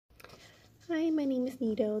Hi, my name is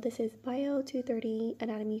Nido. This is Bio 230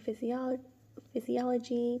 Anatomy Physiology.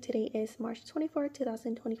 Today is March 24,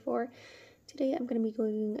 2024. Today I'm going to be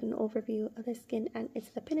giving an overview of the skin and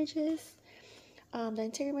its appendages. The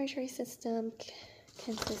integumentary system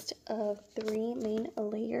consists of three main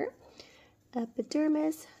layers: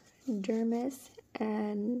 epidermis, dermis,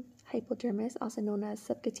 and hypodermis, also known as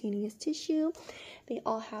subcutaneous tissue. They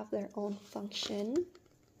all have their own function.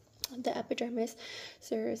 The epidermis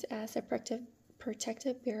serves as a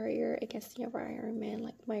protective barrier against the environment,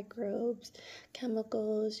 like microbes,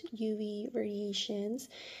 chemicals, UV radiations.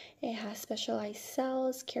 It has specialized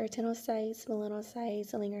cells, keratinocytes,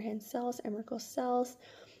 melanocytes, Langerhans cells, and Merkel cells.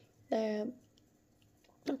 The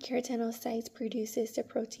keratinocytes produces the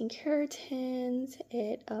protein keratin.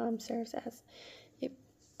 It serves as it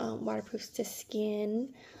waterproofs the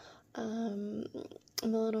skin.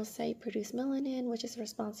 Melanocyte produce melanin, which is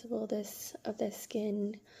responsible of the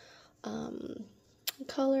skin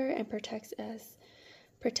color and protects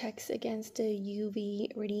against the UV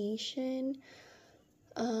radiation.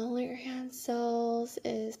 Langerhans cells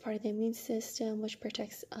is part of the immune system, which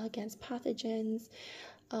protects against pathogens.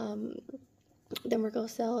 The Merkel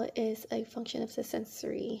cell is a function of the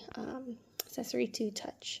sensory to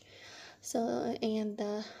touch. And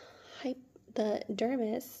the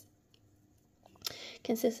dermis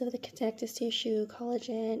consists of the connective tissue,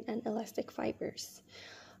 collagen, and elastic fibers.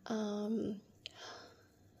 The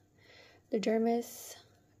dermis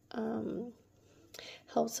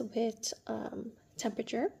helps with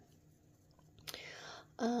temperature.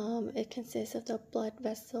 It consists of the blood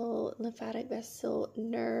vessel, lymphatic vessel,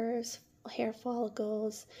 nerves, hair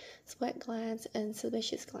follicles, sweat glands, and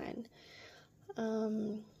sebaceous gland.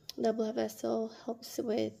 The blood vessel helps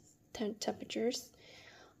with temperatures.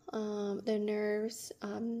 The nerves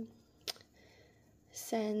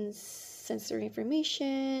sends sensory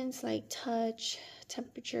information like touch,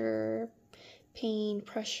 temperature, pain,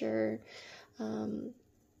 pressure.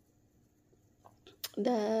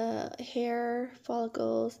 The hair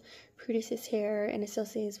follicles produces hair and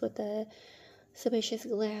associates with the sebaceous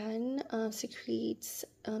gland, secretes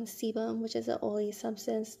sebum, which is an oily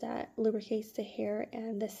substance that lubricates the hair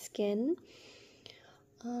and the skin.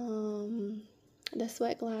 The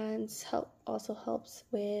sweat glands also helps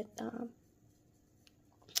with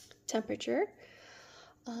temperature.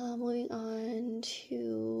 Moving on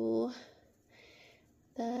to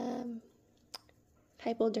the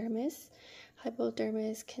hypodermis.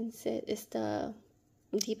 Hypodermis is the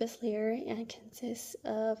deepest layer and consists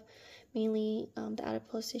of mainly the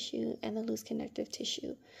adipose tissue and the loose connective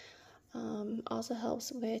tissue. Also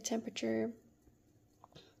helps with temperature.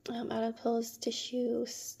 Adipose tissue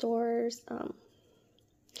stores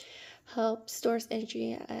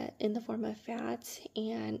energy in the form of fat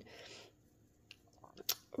and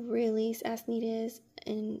release as needed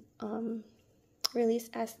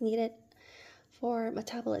for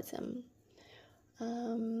metabolism.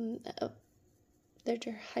 The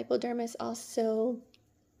hypodermis also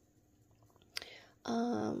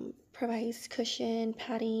provides cushion,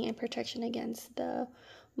 padding, and protection against the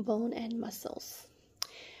bone and muscles.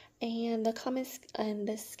 And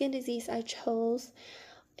the skin disease I chose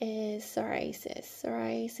is psoriasis.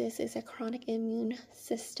 Psoriasis is a chronic immune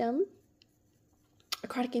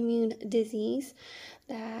disease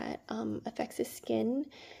that affects the skin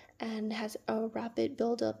and has a rapid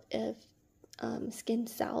buildup of skin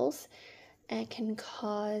cells and can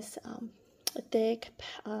cause a thick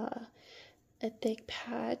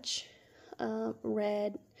patch,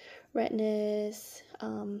 redness,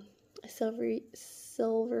 silvery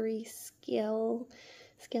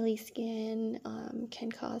scaly skin,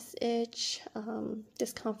 can cause itch,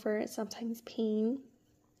 discomfort, sometimes pain.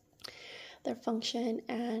 Their function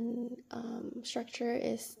and structure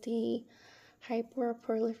is the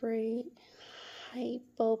hypoproliferation,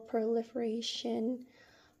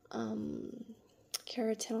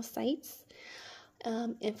 keratinocytes,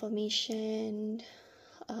 inflammation,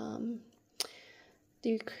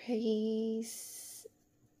 decrease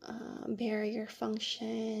barrier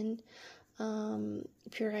function,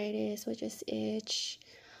 pruritus, which is itch,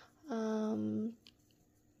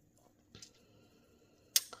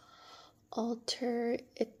 alter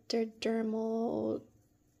epidermal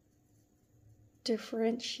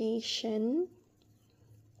differentiation,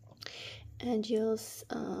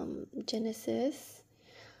 angiogenesis.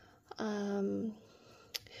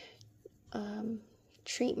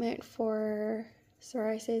 Treatment for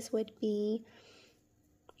psoriasis would be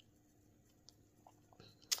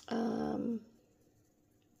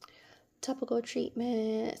topical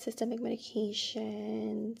treatment, systemic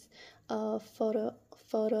medications,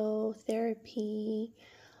 phototherapy,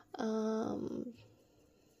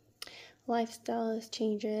 lifestyle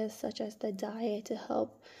changes such as the diet to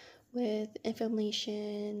help with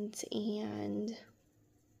inflammations and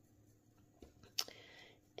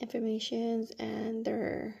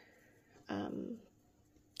their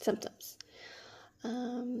symptoms.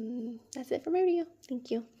 That's it for my video. Thank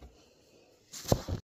you.